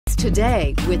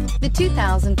today with the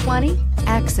 2020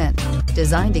 Accent.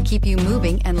 Designed to keep you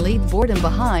moving and leave boredom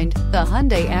behind, the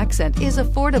Hyundai Accent is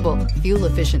affordable, fuel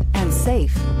efficient, and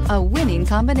safe. A winning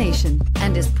combination,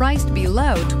 and is priced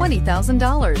below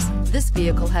 $20,000. This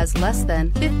vehicle has less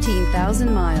than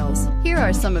 15,000 miles. Here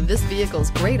are some of this vehicle's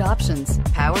great options: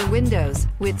 power windows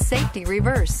with safety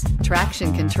reverse,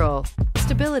 traction control,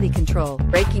 stability control,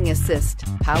 braking assist,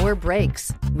 power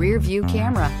brakes, rear view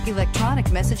camera, electronic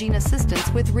messaging assistance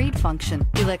with read function,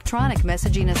 electronic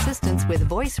messaging assistance with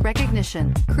voice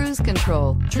recognition, cruise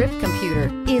control, trip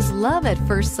computer. Is love at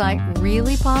first sight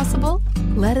really possible?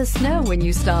 Let us know when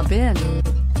you stop in.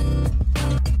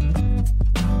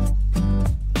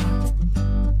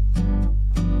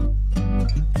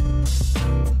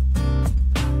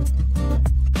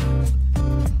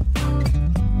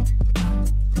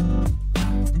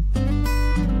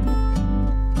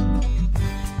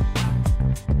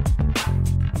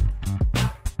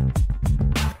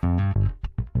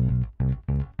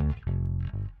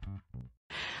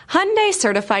 Hyundai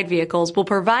certified vehicles will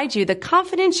provide you the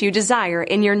confidence you desire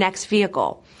in your next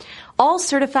vehicle. All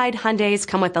certified Hyundais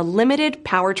come with a limited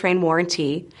powertrain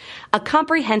warranty, a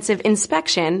comprehensive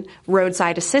inspection,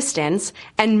 roadside assistance,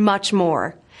 and much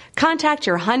more. Contact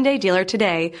your Hyundai dealer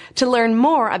today to learn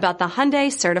more about the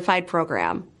Hyundai certified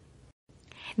program.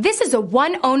 This is a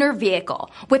one-owner vehicle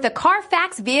with a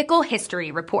Carfax Vehicle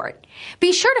History Report.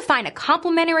 Be sure to find a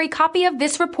complimentary copy of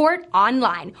this report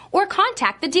online or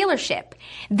contact the dealership.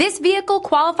 This vehicle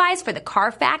qualifies for the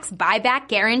Carfax Buyback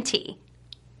Guarantee.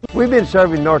 We've been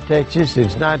serving North Texas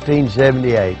since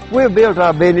 1978. We've built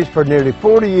our business for nearly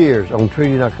 40 years on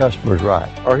treating our customers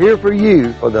right. Are here for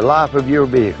you for the life of your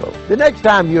vehicle. The next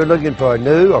time you're looking for a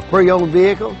new or pre-owned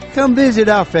vehicle, come visit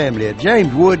our family at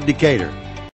James Wood, Decatur.